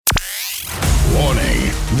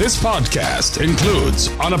This podcast includes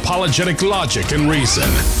unapologetic logic and reason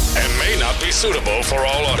and may not be suitable for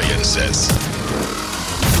all audiences.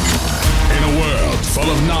 In a world full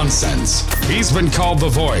of nonsense, he's been called the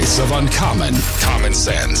voice of uncommon common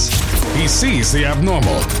sense. He sees the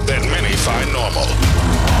abnormal that many find normal.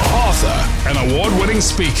 Author and award-winning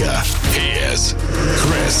speaker, he is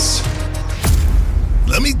Chris.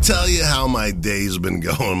 Let me tell you how my day's been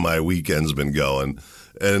going, my weekend's been going.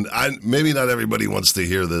 And maybe not everybody wants to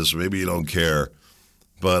hear this. Maybe you don't care.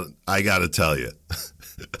 But I got to tell you.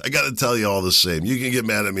 I got to tell you all the same. You can get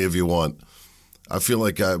mad at me if you want. I feel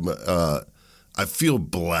like I feel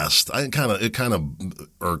blessed. It kind of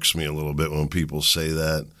irks me a little bit when people say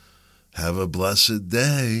that. Have a blessed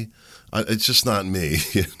day. It's just not me,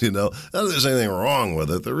 you know. Not that there's anything wrong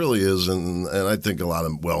with it. There really is, and I think a lot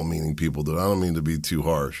of well-meaning people do. I don't mean to be too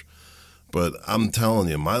harsh. But I'm telling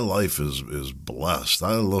you, my life is blessed.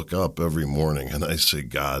 I look up every morning and I say,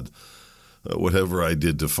 God, whatever I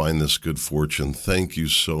did to find this good fortune, thank you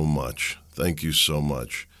so much. Thank you so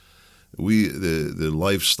much. The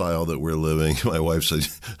lifestyle that we're living, my wife said,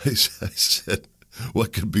 I said,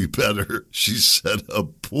 what could be better? She said a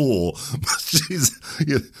pool.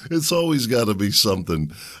 It's always got to be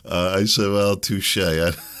something. I said, well, touche.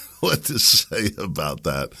 What to say about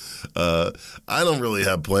that? I don't really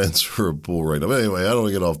have plans for a pool right now. But anyway, I don't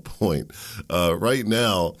want to get off point. Right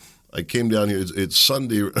now, I came down here. It's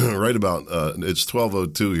Sunday, right about, it's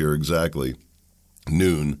 12:02 here exactly,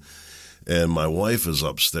 noon. And my wife is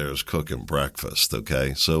upstairs cooking breakfast,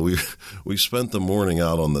 okay? So we spent the morning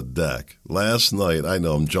out on the deck. Last night, I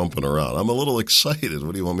know I'm jumping around. I'm a little excited.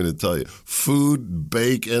 What do you want me to tell you? Food,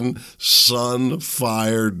 bacon, sun,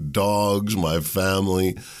 fire, dogs, my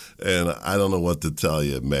family. And I don't know what to tell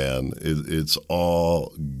you, man. It's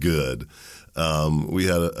all good. We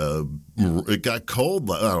had it got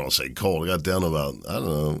cold. I don't want to say cold. It got down to about, I don't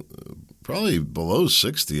know, probably below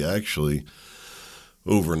 60 actually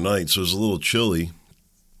overnight. So it was a little chilly.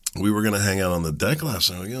 We were going to hang out on the deck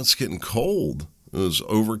last night. It's getting cold. It was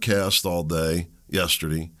overcast all day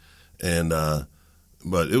yesterday. And,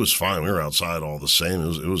 but it was fine. We were outside all the same.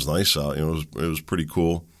 It was nice out. You know, it was pretty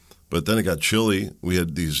cool. But then it got chilly. We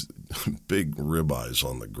had these big ribeyes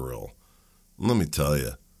on the grill. Let me tell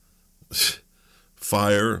you,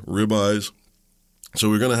 fire, ribeyes. So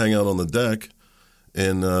we were going to hang out on the deck,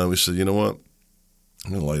 and we said, you know what?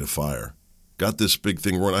 I'm going to light a fire. Got this big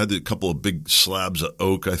thing running. I had a couple of big slabs of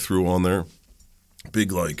oak I threw on there.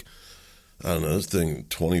 Big, like, I don't know, this thing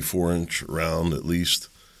 24-inch round at least.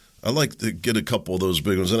 I like to get a couple of those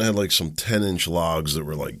big ones. Then I had like some 10-inch logs that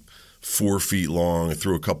were like 4 feet long. I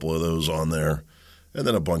threw a couple of those on there, and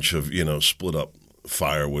then a bunch of, split up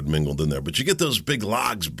firewood mingled in there. But you get those big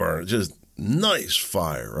logs burned, just nice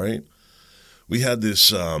fire, right? We had this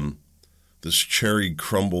this cherry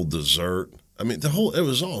crumble dessert. I mean, it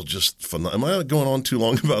was all just fun. Am I going on too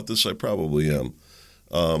long about this? I probably am.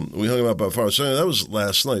 We hung out by fire. So that was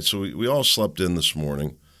last night. So we all slept in this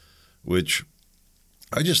morning, which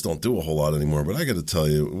I just don't do a whole lot anymore, but I got to tell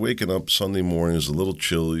you, waking up Sunday morning is a little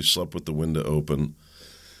chilly, slept with the window open,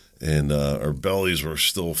 and our bellies were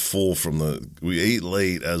still full we ate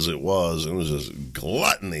late as it was. It was just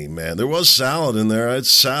gluttony, man. There was salad in there. I had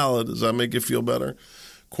salad. Does that make you feel better?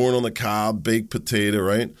 Corn on the cob, baked potato,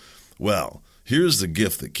 right? Well, here's the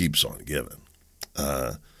gift that keeps on giving.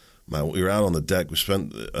 We were out on the deck. We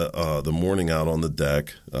spent the morning out on the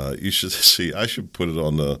deck. You should see, I should put it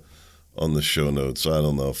on the show notes. I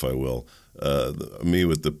don't know if I will. Me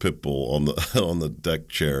with the pit bull on the deck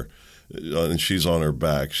chair, and she's on her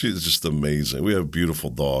back. She's just amazing. We have beautiful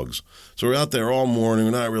dogs. So we're out there all morning.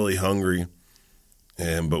 We're not really hungry,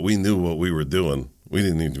 but we knew what we were doing. We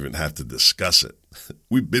didn't even have to discuss it.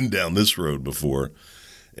 We've been down this road before.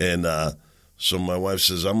 And so my wife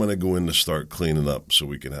says, I'm going to go in to start cleaning up so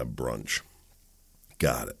we can have brunch.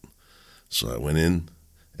 Got it. So I went in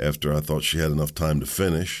after I thought she had enough time to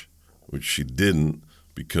finish, which she didn't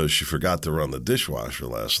because she forgot to run the dishwasher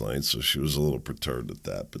last night, so she was a little perturbed at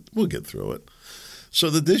that, but we'll get through it. So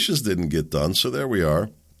the dishes didn't get done, so there we are.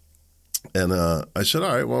 And I said,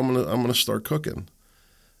 all right, well, I'm gonna start cooking.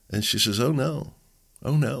 And she says, oh, no,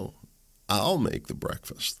 I'll make the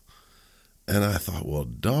breakfast. And I thought, well,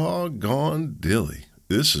 doggone dilly,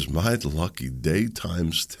 this is my lucky day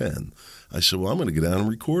times 10. I said, well, I'm going to get down and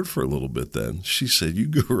record for a little bit then. She said, you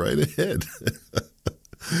go right ahead.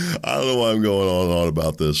 I don't know why I'm going on and on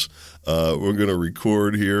about this. We're going to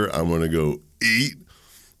record here. I'm going to go eat,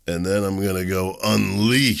 and then I'm going to go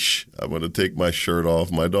unleash. I'm going to take my shirt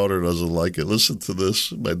off. My daughter doesn't like it. Listen to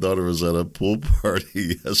this. My daughter was at a pool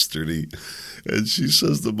party yesterday, and she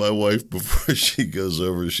says to my wife before she goes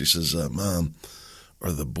over, she says, Mom,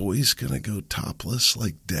 are the boys going to go topless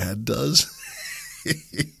like Dad does?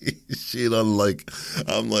 I'm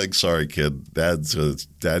like, sorry, kid.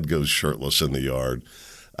 Dad goes shirtless in the yard.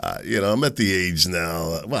 I'm at the age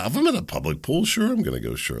now. Well, if I'm in a public pool, sure, I'm going to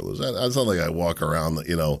go shirtless. It's not like I walk around,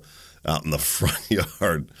 out in the front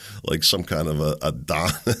yard like some kind of a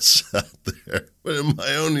Adonis out there. But in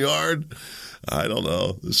my own yard, I don't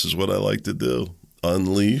know. This is what I like to do.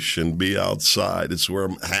 Unleash and be outside. It's where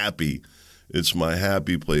I'm happy. It's my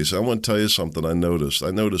happy place. I want to tell you something I noticed. I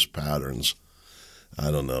noticed patterns. I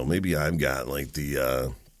don't know. Maybe I've got like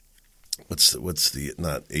the what's the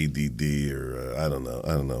not ADD or I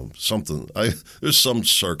don't know something. There's some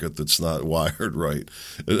circuit that's not wired right.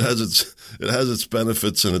 It has its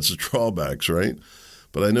benefits and its drawbacks, right?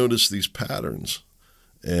 But I noticed these patterns,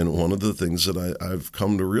 and one of the things that I've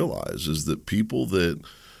come to realize is that people that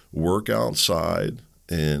work outside,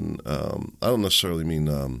 and I don't necessarily mean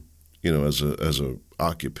as a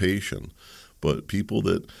occupation, but people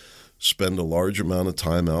that spend a large amount of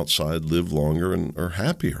time outside live longer and are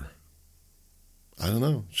happier. I don't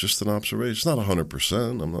know. It's just an observation. It's not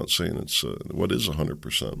 100%. I'm not saying it's what is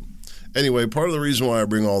 100%. Anyway, part of the reason why I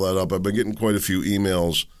bring all that up, I've been getting quite a few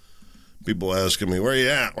emails, people asking me, where are you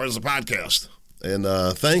at? Where's the podcast? And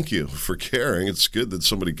thank you for caring. It's good that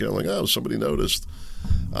somebody cared. Like, oh, somebody noticed.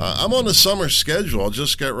 I'm on a summer schedule. I'll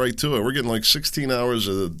just get right to it. We're getting like 16 hours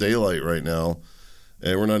of daylight right now,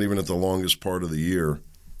 and we're not even at the longest part of the year.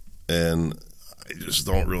 And I just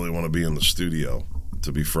don't really want to be in the studio,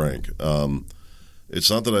 to be frank. It's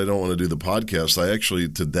not that I don't want to do the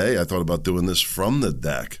podcast. Today I thought about doing this from the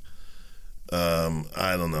deck.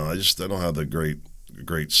 I don't know. I don't have the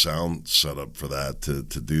great sound setup for that to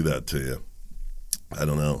do that to you. I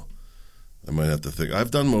don't know. I might have to think.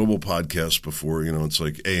 I've done mobile podcasts before. It's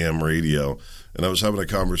like AM radio. And I was having a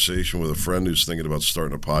conversation with a friend who's thinking about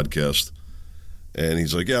starting a podcast. And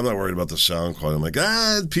he's like, yeah, I'm not worried about the sound quality. I'm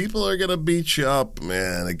like, people are going to beat you up,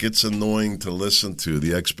 man. It gets annoying to listen to,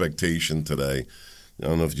 the expectation today. I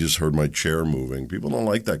don't know if you just heard my chair moving. People don't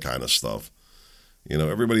like that kind of stuff.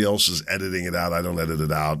 Everybody else is editing it out. I don't edit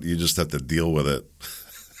it out. You just have to deal with it.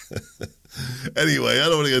 Anyway, I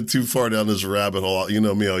don't want to get too far down this rabbit hole. You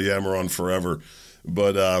know me, I'll yammer on forever.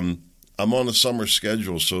 But I'm on a summer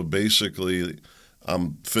schedule, so basically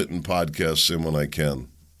I'm fitting podcasts in when I can.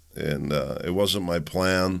 And it wasn't my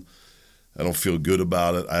plan. I don't feel good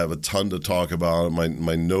about it. I have a ton to talk about.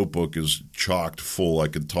 My notebook is chocked full. I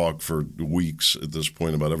could talk for weeks at this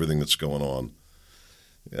point about everything that's going on.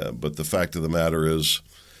 Yeah, but the fact of the matter is,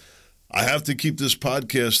 I have to keep this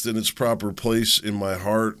podcast in its proper place in my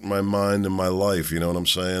heart, my mind, and my life. You know what I'm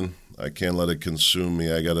saying? I can't let it consume me.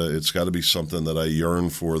 It's got to be something that I yearn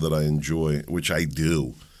for, that I enjoy, which I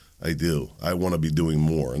do. I want to be doing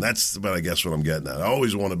more. And that's about, I guess, what I'm getting at. I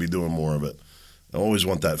always want to be doing more of it. I always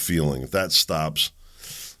want that feeling. If that stops,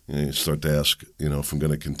 you start to ask, if I'm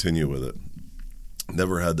going to continue with it.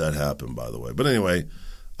 Never had that happen, by the way. But anyway,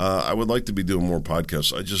 I would like to be doing more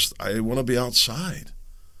podcasts. I want to be outside.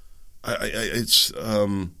 It's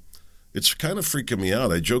kind of freaking me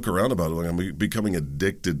out. I joke around about it. Like I'm becoming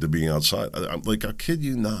addicted to being outside. I'm like, I kid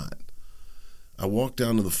you not. I walked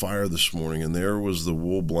down to the fire this morning, and there was the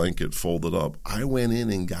wool blanket folded up. I went in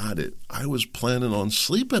and got it. I was planning on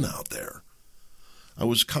sleeping out there. I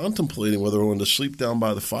was contemplating whether I wanted to sleep down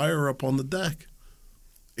by the fire or up on the deck.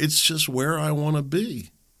 It's just where I want to be.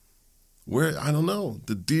 I don't know.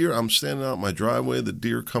 The deer, I'm standing out in my driveway. The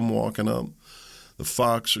deer come walking up. The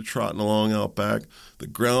fox are trotting along out back. The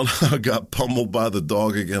groundhog got pummeled by the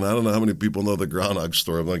dog again. I don't know how many people know the groundhog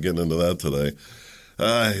story. I'm not getting into that today.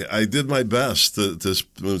 I did my best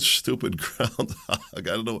to stupid groundhog. I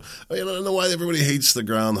don't know why everybody hates the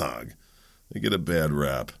groundhog. They get a bad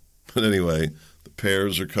rap. But anyway, the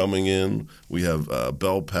pears are coming in. We have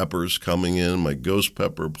bell peppers coming in. My ghost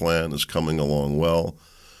pepper plant is coming along well.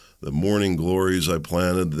 The morning glories I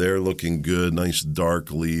planted, they're looking good. Nice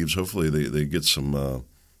dark leaves. Hopefully they get some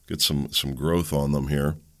growth on them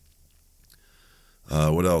here.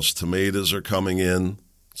 What else? Tomatoes are coming in.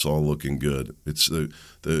 It's all looking good. It's and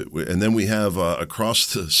then we have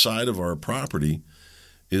across the side of our property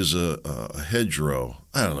is a hedgerow.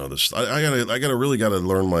 I don't know this. I really gotta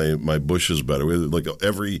learn my bushes better. We have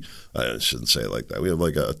I shouldn't say it like that. We have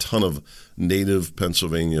like a ton of native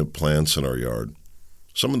Pennsylvania plants in our yard.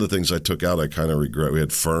 Some of the things I took out, I kind of regret. We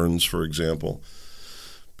had ferns, for example.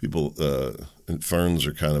 Ferns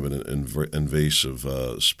are kind of an invasive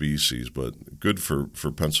species, but good for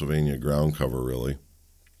Pennsylvania ground cover, really.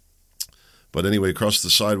 But anyway, across the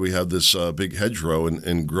side we have this big hedgerow,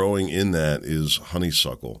 and growing in that is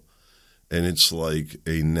honeysuckle. And it's like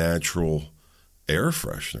a natural air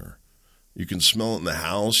freshener. You can smell it in the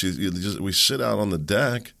house. We sit out on the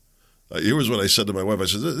deck. Here was what I said to my wife. I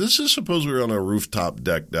said, this is suppose we were on a rooftop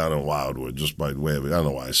deck down in Wildwood, just by way of it. I don't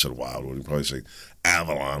know why I said Wildwood. You'd probably say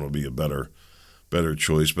Avalon would be a better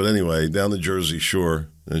choice. But anyway, down the Jersey Shore,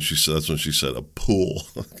 and that's when she said, a pool.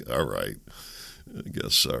 All right. I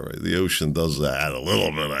guess, all right. The ocean does that a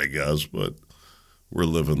little bit, I guess, but we're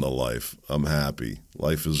living the life. I'm happy.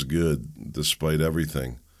 Life is good despite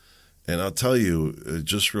everything. And I'll tell you,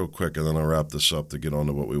 just real quick, and then I'll wrap this up to get on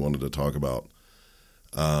to what we wanted to talk about.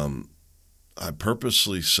 I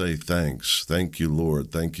purposely say thanks. Thank you,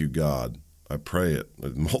 Lord. Thank you, God. I pray it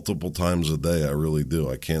multiple times a day. I really do.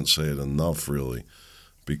 I can't say it enough, really,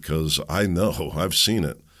 because I know. I've seen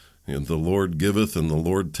it. The Lord giveth and the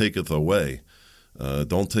Lord taketh away.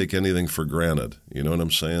 Don't take anything for granted. You know what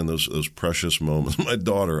I'm saying? Those precious moments. My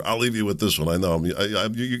daughter, I'll leave you with this one. I know.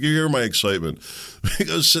 You hear my excitement. We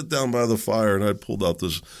go sit down by the fire, and I pulled out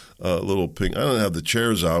this little pink. I didn't have the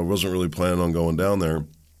chairs out. I wasn't really planning on going down there.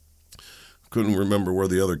 Couldn't remember where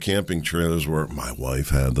the other camping trailers were. My wife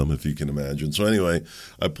had them, if you can imagine. So anyway,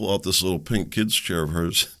 I pull out this little pink kid's chair of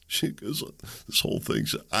hers. She goes, this whole thing,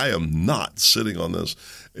 I am not sitting on this.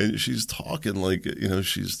 And she's talking like,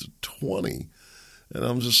 she's 20. And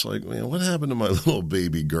I'm just like, man, what happened to my little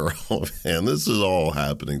baby girl? Man, this is all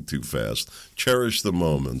happening too fast. Cherish the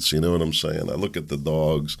moments, you know what I'm saying? I look at the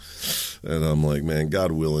dogs, and I'm like, man,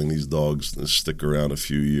 God willing, these dogs stick around a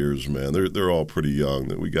few years, man. They're all pretty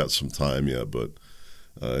young. We got some time yet, but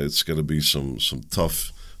it's going to be some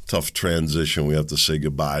tough transition. We have to say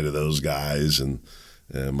goodbye to those guys, and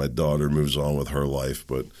my daughter moves on with her life.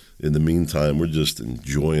 But in the meantime, we're just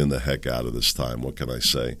enjoying the heck out of this time. What can I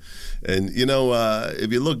say? And,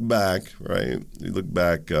 if you look back, right,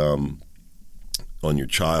 on your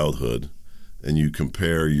childhood and you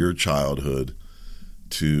compare your childhood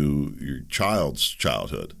to your child's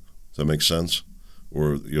childhood. Does that make sense?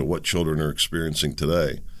 Or, what children are experiencing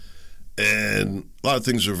today. And a lot of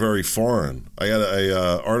things are very foreign. I got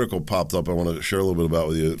an article popped up I want to share a little bit about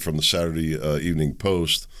with you from the Saturday Evening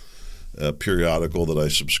Post, a periodical that I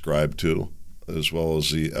subscribe to, as well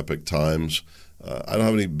as the Epoch Times. I don't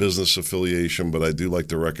have any business affiliation, but I do like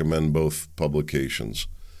to recommend both publications.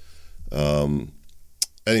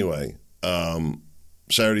 Anyway,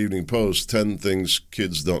 Saturday Evening Post, 10 things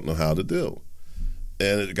kids don't know how to do.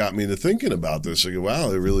 And it got me to thinking about this. I go, wow,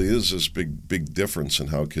 there really is this big difference in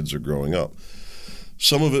how kids are growing up.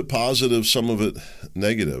 Some of it positive, some of it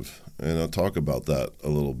negative. And I'll talk about that a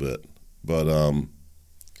little bit. But,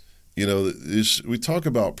 we talk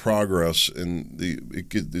about progress, and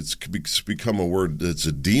it's become a word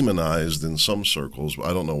that's demonized in some circles.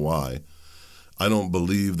 I don't know why. I don't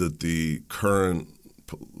believe that the current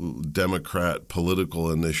Democrat political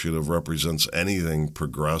initiative represents anything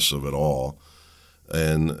progressive at all.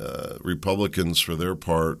 And Republicans, for their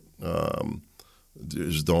part,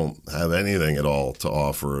 just don't have anything at all to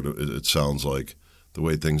offer, it sounds like, the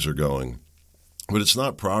way things are going. But it's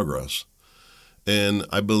not progress. And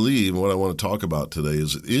I believe what I want to talk about today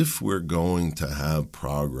is if we're going to have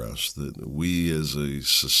progress, that we as a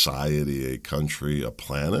society, a country, a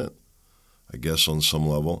planet, I guess on some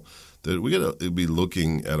level, that we got to be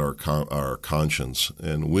looking at our conscience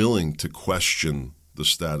and willing to question the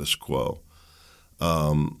status quo.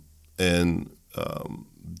 And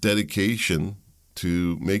dedication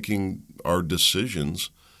to making our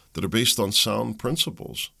decisions that are based on sound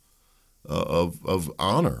principles of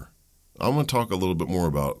honor. I'm going to talk a little bit more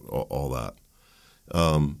about all that.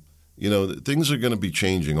 Things are going to be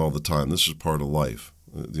changing all the time. This is part of life.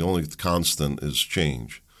 The only constant is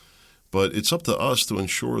change. But it's up to us to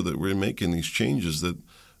ensure that we're making these changes that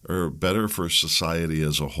are better for society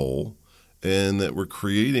as a whole, and that we're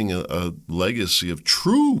creating a legacy of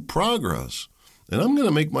true progress. And I'm going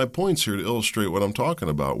to make my points here to illustrate what I'm talking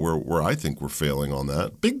about, where I think we're failing on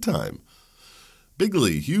that big time,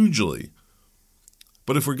 bigly, hugely.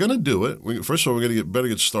 But if we're going to do it, first of all, we're going to better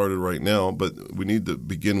get started right now, but we need to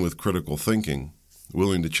begin with critical thinking,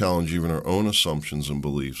 willing to challenge even our own assumptions and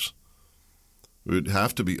beliefs. We'd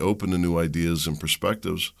have to be open to new ideas and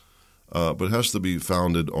perspectives, but it has to be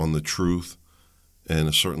founded on the truth and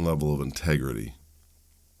a certain level of integrity.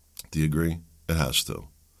 Do you agree? It has to. All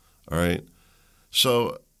right?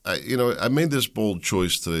 So, I made this bold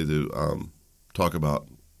choice today to talk about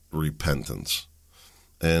repentance.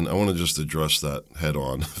 And I want to just address that head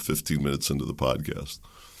on 15 minutes into the podcast.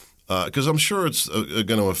 Because I'm sure it's going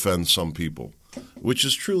to offend some people, which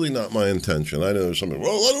is truly not my intention. I know there's somebody,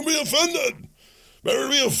 well, let them be offended. Better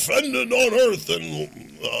be offended on earth than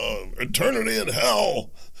eternity in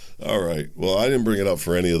hell. All right. Well, I didn't bring it up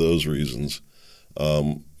for any of those reasons,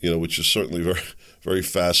 which is certainly very, very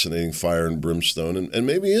fascinating fire and brimstone, and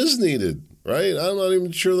maybe is needed, right? I'm not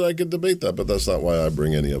even sure that I could debate that, but that's not why I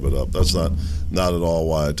bring any of it up. That's not at all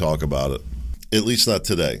why I talk about it, at least not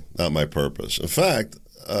today, not my purpose. In fact,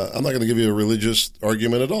 I'm not going to give you a religious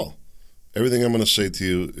argument at all. Everything I'm going to say to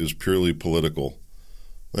you is purely political.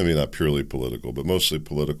 I mean, not purely political, but mostly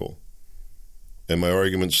political. And my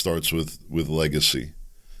argument starts with legacy.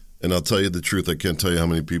 And I'll tell you the truth, I can't tell you how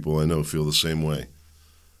many people I know feel the same way.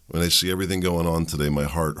 When I see everything going on today, my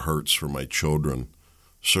heart hurts for my children,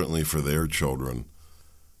 certainly for their children.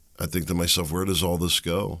 I think to myself, where does all this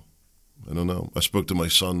go? I don't know. I spoke to my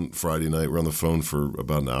son Friday night. We're on the phone for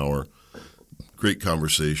about an hour. Great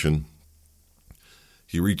conversation.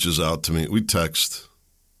 He reaches out to me. We text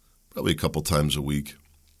probably a couple times a week.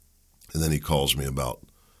 And then he calls me about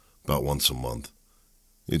once a month.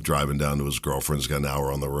 He's driving down to his girlfriend's, got an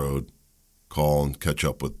hour on the road, call and catch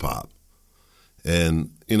up with Pop.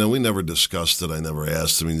 And, we never discussed it. I never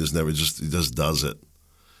asked him. He just does it.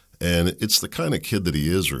 And it's the kind of kid that he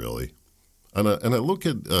is, really. And I look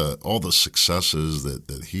at all the successes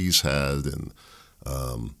that he's had and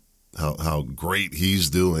how great he's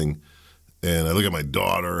doing. And I look at my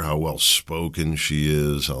daughter, how well-spoken she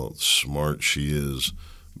is, how smart she is.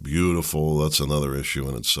 Beautiful, that's another issue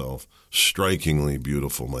in itself. Strikingly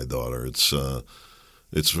beautiful, my daughter.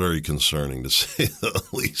 It's very concerning to say the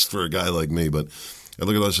least for a guy like me. But I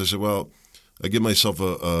look at this, I say, well, I give myself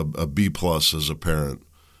a B+ as a parent.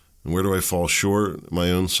 And where do I fall short? My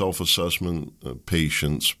own self-assessment,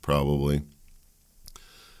 patience, probably.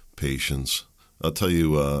 Patience. I'll tell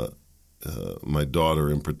you, my daughter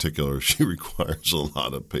in particular, she requires a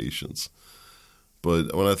lot of patience.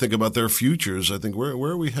 But when I think about their futures, I think, where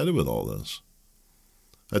are we headed with all this?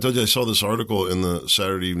 I told you I saw this article in the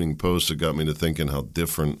Saturday Evening Post that got me to thinking how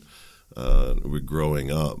different we're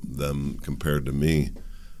growing up, them compared to me,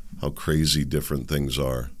 how crazy different things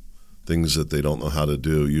are. Things that they don't know how to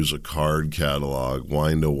do, use a card catalog,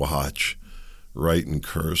 wind a watch, write in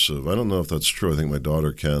cursive. I don't know if that's true. I think my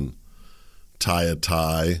daughter can. Tie a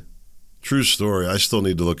tie. True story. I still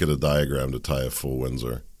need to look at a diagram to tie a full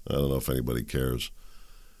Windsor. I don't know if anybody cares.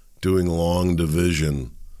 Doing long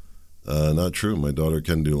division. Not true. My daughter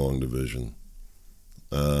can do long division.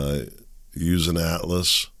 Use an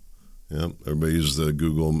atlas. Yeah, everybody uses the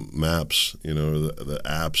Google Maps, the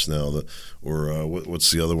apps now.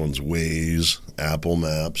 What's the other ones? Waze, Apple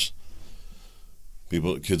Maps.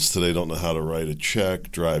 Kids today don't know how to write a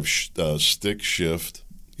check, drive stick shift.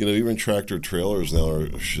 Even tractor trailers now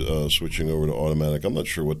are switching over to automatic. I'm not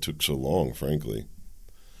sure what took so long, frankly.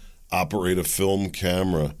 Operate a film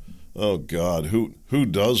camera. Oh, God, who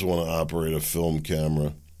does want to operate a film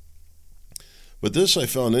camera? But this I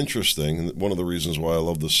found interesting, and one of the reasons why I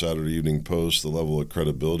love the Saturday Evening Post, the level of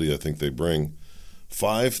credibility I think they bring.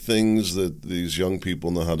 5 things that these young people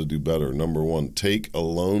know how to do better. Number 1, take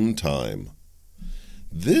alone time.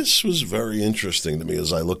 This was very interesting to me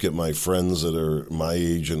as I look at my friends that are my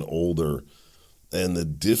age and older and the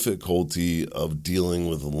difficulty of dealing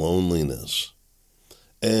with loneliness.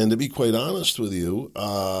 And to be quite honest with you,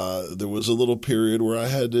 there was a little period where I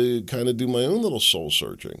had to kind of do my own little soul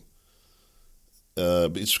searching.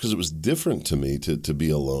 It's because it was different to me to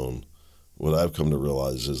be alone. What I've come to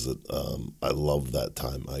realize is that I love that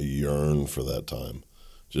time. I yearn for that time.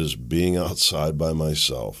 Just being outside by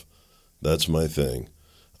myself. That's my thing.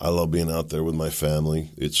 I love being out there with my family.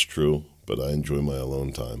 It's true, but I enjoy my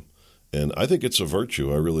alone time. And I think it's a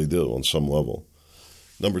virtue. I really do on some level.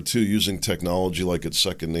 Number 2, using technology like it's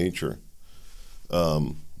second nature.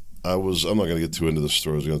 I'm not going to get too into the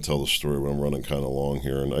story. I was going to tell the story, but I'm running kind of long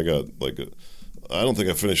here. And I got I don't think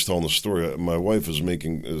I finished telling the story. My wife is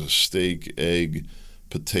making a steak, egg,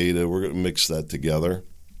 potato. We're going to mix that together.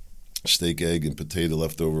 Steak, egg, and potato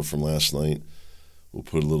left over from last night. We'll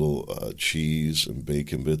put a little cheese and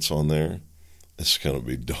bacon bits on there. It's going to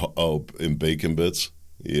be, and bacon bits?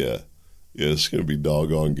 Yeah, it's going to be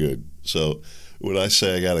doggone good. So when I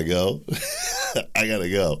say I got to go, I got to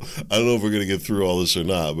go. I don't know if we're going to get through all this or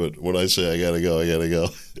not, but when I say I got to go, I got to go.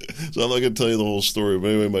 So I'm not going to tell you the whole story. But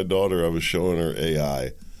anyway, my daughter, I was showing her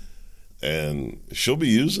AI, and she'll be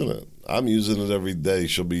using it. I'm using it every day.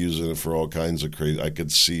 She'll be using it for all kinds of crazy. I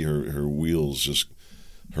could see her wheels just,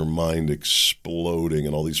 her mind exploding,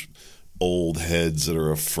 and all these old heads that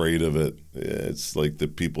are afraid of it. It's like the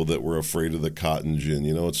people that were afraid of the cotton gin.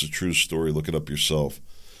 It's a true story. Look it up yourself.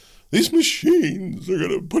 These machines are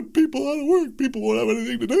going to put people out of work. People won't have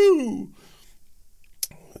anything to do.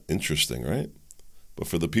 Interesting, right? But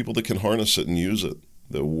for the people that can harness it and use it,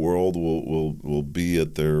 the world will be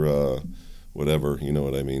at their whatever, you know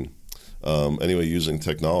what I mean. Anyway, using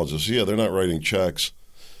technology. So, yeah, they're not writing checks.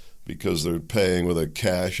 because they're paying with a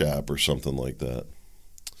Cash App or something like that.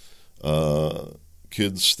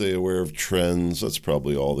 Kids stay aware of trends. That's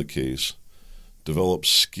probably all the case. Develop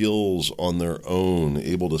skills on their own,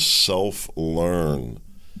 able to self-learn.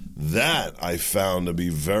 That I found to be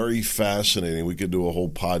very fascinating. We could do a whole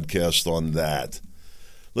podcast on that.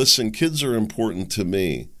 Listen, kids are important to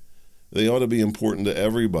me. They ought to be important to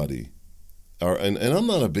everybody. And I'm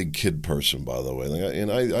not a big kid person, by the way.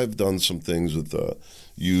 I've done some things with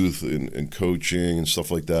youth and coaching and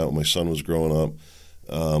stuff like that when my son was growing up.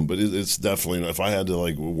 But it's definitely, if I had to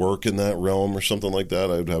like work in that realm or something like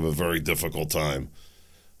that, I would have a very difficult time.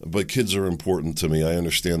 But kids are important to me. I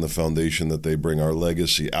understand the foundation that they bring, our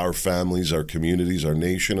legacy, our families, our communities, our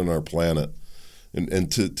nation, and our planet.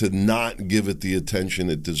 And to not give it the attention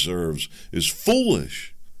it deserves is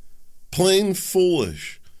foolish, plain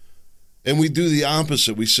foolish. And we do the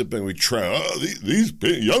opposite. We sit back and we try, these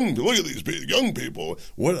young, look at these young people.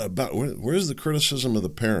 Where's the criticism of the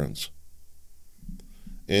parents?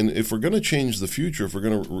 And if we're going to change the future, if we're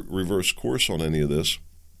going to reverse course on any of this,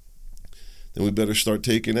 then we better start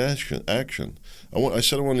taking action. I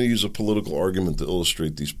said I want to use a political argument to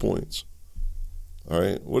illustrate these points. All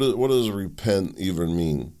right? What does repent even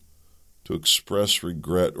mean? To express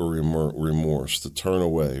regret or remorse, to turn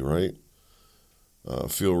away, right?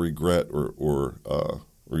 Feel regret or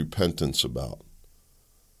repentance about.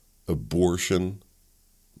 Abortion.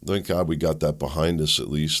 Thank God we got that behind us, at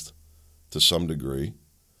least to some degree.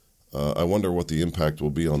 I wonder what the impact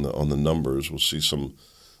will be on the numbers. We'll see some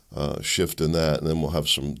shift in that, and then we'll have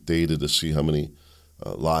some data to see how many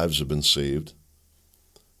lives have been saved.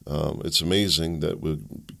 It's amazing that we're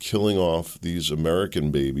killing off these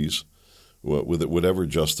American babies with whatever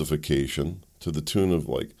justification to the tune of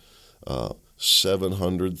like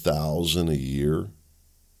 700,000 a year,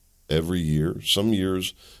 every year. Some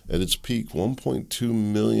years at its peak, 1.2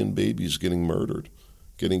 million babies getting murdered,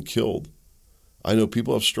 getting killed. I know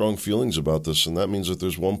people have strong feelings about this, and that means that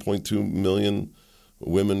there's 1.2 million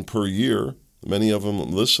women per year, many of them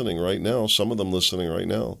listening right now, some of them listening right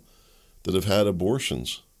now, that have had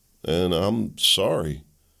abortions. And I'm sorry.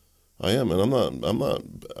 I am. And I'm not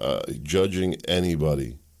judging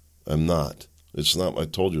anybody. I'm not. It's not, I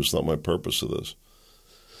told you, it's not my purpose of this.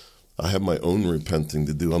 I have my own repenting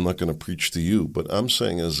to do. I'm not going to preach to you, but I'm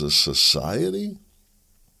saying as a society,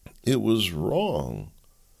 it was wrong.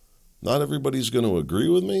 Not everybody's going to agree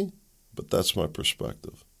with me, but that's my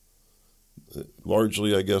perspective.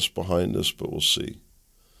 Largely, I guess, behind us, but we'll see.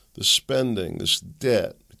 The spending, this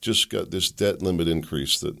debt, just got this debt limit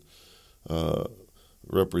increase that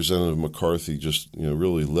Representative McCarthy just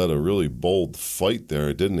really led a really bold fight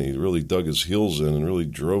there, didn't he? He really dug his heels in and really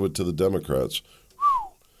drove it to the Democrats.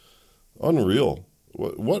 Whew. Unreal.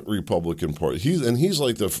 What Republican Party? He's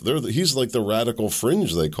like the radical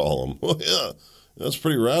fringe, they call him. Well, yeah. That's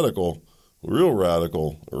pretty radical, real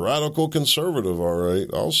radical, radical conservative, all right,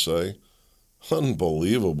 I'll say.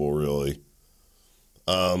 Unbelievable, really.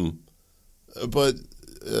 But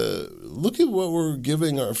look at what we're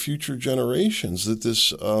giving our future generations, that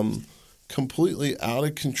this completely out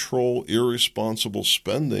of control, irresponsible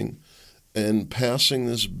spending and passing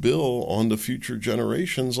this bill on to future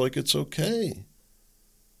generations like it's okay.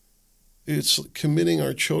 It's committing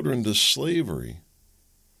our children to slavery.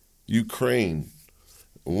 Ukraine.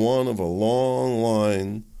 One of a long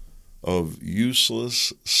line of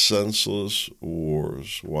useless, senseless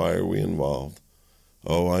wars. Why are we involved?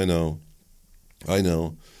 Oh, I know.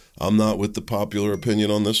 I'm not with the popular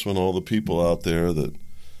opinion on this one. All the people out there that,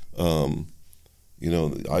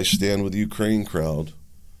 I stand with the Ukraine crowd.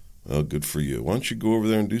 Good for you. Why don't you go over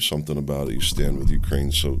there and do something about it? You stand with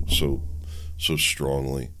Ukraine so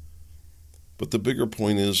strongly. But the bigger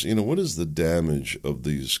point is, what is the damage of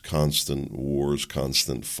these constant wars,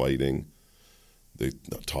 constant fighting? They're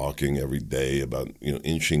talking every day about,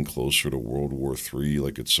 inching closer to World War III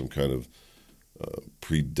like it's some kind of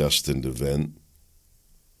predestined event.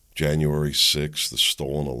 January 6th, the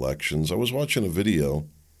stolen elections. I was watching a video.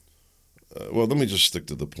 Let me just stick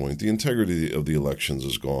to the point. The integrity of the elections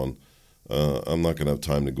is gone. I'm not going to have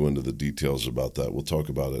time to go into the details about that. We'll talk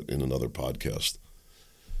about it in another podcast.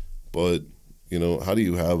 But how do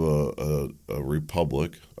you have a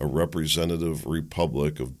republic, a representative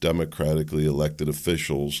republic of democratically elected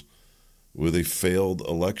officials with a failed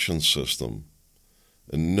election system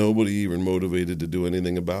and nobody even motivated to do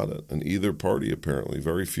anything about it? And either party, apparently,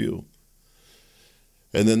 very few.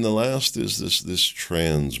 And then the last is this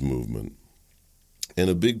trans movement. And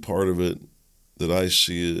a big part of it that I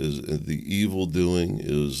see is the evil doing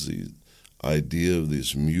is the idea of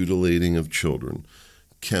this mutilating of children,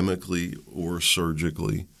 chemically or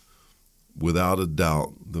surgically, without a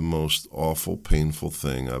doubt, the most awful, painful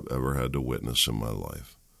thing I've ever had to witness in my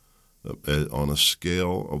life, on a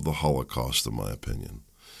scale of the Holocaust, in my opinion.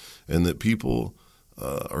 And that people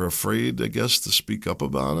are afraid, I guess, to speak up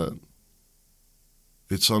about it.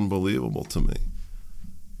 It's unbelievable to me,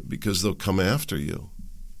 because they'll come after you.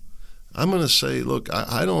 I'm going to say, look,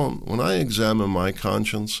 I don't, when I examine my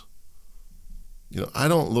conscience, I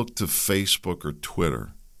don't look to Facebook or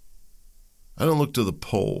Twitter. I don't look to the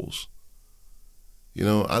polls.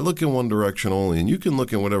 I look in one direction only, and you can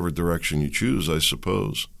look in whatever direction you choose, I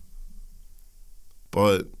suppose.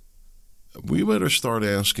 But we better start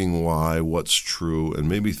asking why, what's true, and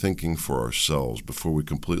maybe thinking for ourselves before we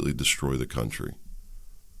completely destroy the country.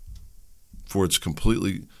 Before it's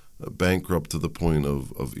completely bankrupt to the point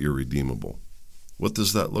of irredeemable. What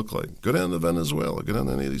does that look like? Go down to Venezuela, go down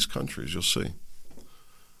to any of these countries, you'll see.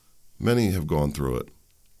 Many have gone through it.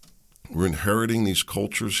 We're inheriting these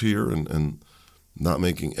cultures here and not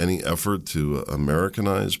making any effort to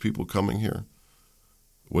Americanize people coming here.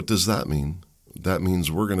 What does that mean? That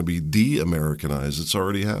means we're going to be de-Americanized. It's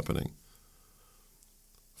already happening.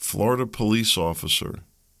 Florida police officer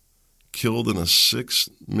killed in a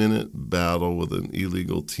 6-minute battle with an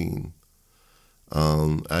illegal teen.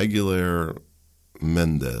 Aguilar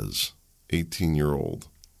Mendez, 18-year-old.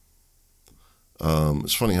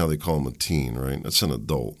 It's funny how they call him a teen, right? That's an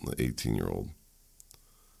adult, an 18-year-old.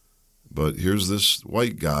 But here's this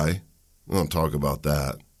white guy. We don't talk about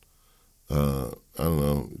that. I don't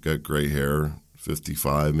know, got gray hair,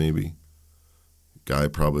 55 maybe. Guy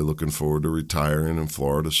probably looking forward to retiring in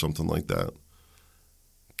Florida, something like that.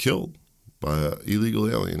 Killed by an illegal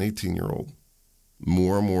alien, 18-year-old.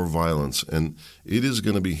 More and more violence. And it is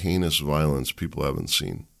going to be heinous violence people haven't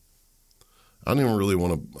seen. I don't even really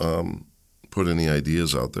want to put any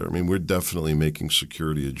ideas out there. I mean, we're definitely making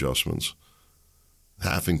security adjustments.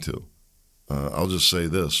 Having to. I'll just say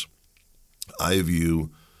this. I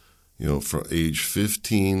view, from age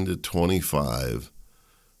 15 to 25,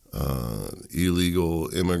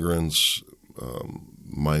 illegal immigrants,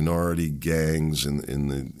 minority gangs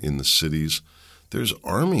in the cities, there's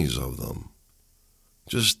armies of them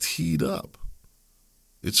just teed up.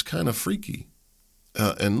 It's kind of freaky.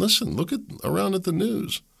 And listen, look around at the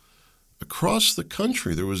news. Across the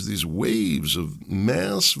country, there was these waves of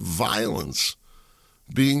mass violence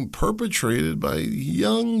being perpetrated by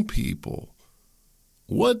young people.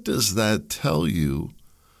 What does that tell you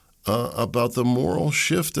about the moral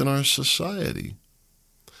shift in our society?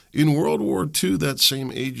 In World War II, that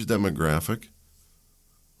same age demographic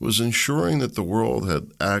was ensuring that the world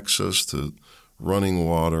had access to running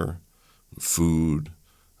water, food,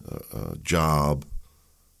 job,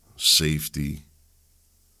 safety,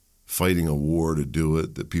 fighting a war to do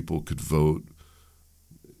it, that people could vote.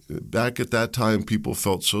 Back at that time, people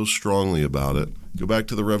felt so strongly about it. Go back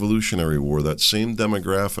to the Revolutionary War, that same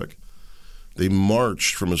demographic. They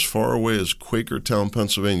marched from as far away as Quakertown,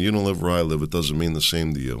 Pennsylvania. You don't live where I live. It doesn't mean the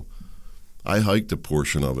same to you. I hiked a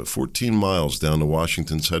portion of it, 14 miles down to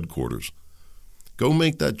Washington's headquarters. Go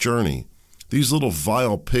make that journey. These little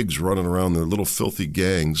vile pigs running around their little filthy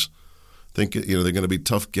gangs think they're going to be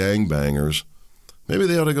tough gangbangers. Maybe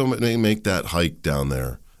they ought to go make that hike down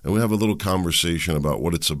there. And we have a little conversation about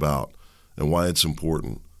what it's about and why it's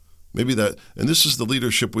important. Maybe that, and this is the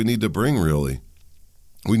leadership we need to bring, really.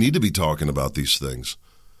 We need to be talking about these things.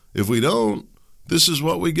 If we don't, this is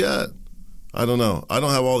what we get. I don't know. I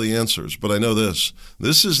don't have all the answers, but I know this.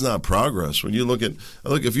 This is not progress. When you look,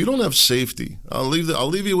 if you don't have safety, I'll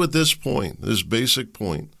leave you with this point, this basic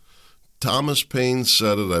point. Thomas Paine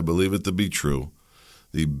said it, I believe it to be true.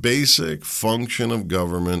 The basic function of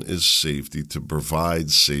government is safety, to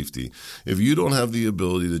provide safety. If you don't have the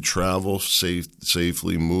ability to travel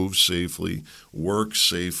safely, move safely, work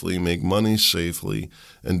safely, make money safely,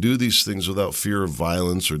 and do these things without fear of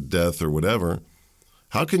violence or death or whatever,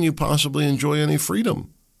 how can you possibly enjoy any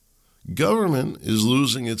freedom? Government is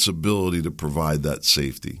losing its ability to provide that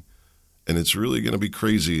safety. And it's really going to be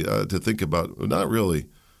crazy to think about. Not really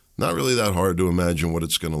that hard to imagine what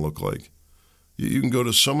it's going to look like. You can go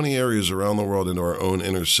to so many areas around the world into our own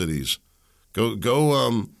inner cities. Go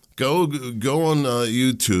on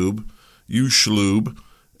YouTube, YouTube,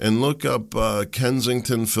 and look up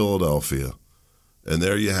Kensington, Philadelphia. And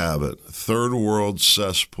there you have it. Third world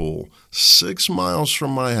cesspool, 6 miles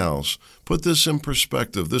from my house. Put this in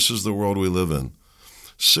perspective. This is the world we live in.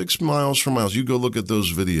 6 miles from my house. You go look at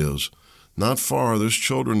those videos. Not far. There's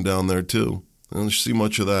children down there too. I don't see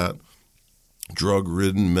much of that.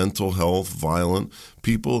 Drug-ridden, mental health, violent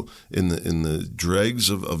people in the dregs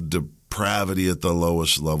of depravity at the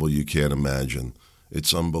lowest level you can't imagine.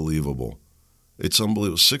 It's unbelievable. It's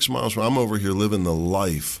unbelievable. 6 miles from I'm over here living the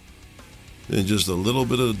life. And just a little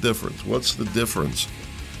bit of the difference. What's the difference?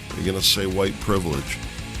 You're going to say white privilege.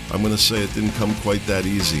 I'm going to say it didn't come quite that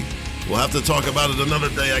easy. We'll have to talk about it another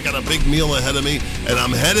day. I got a big meal ahead of me, and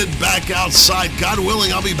I'm headed back outside. God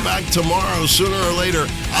willing, I'll be back tomorrow, sooner or later.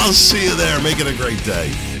 I'll see you there. Make it a great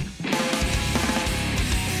day.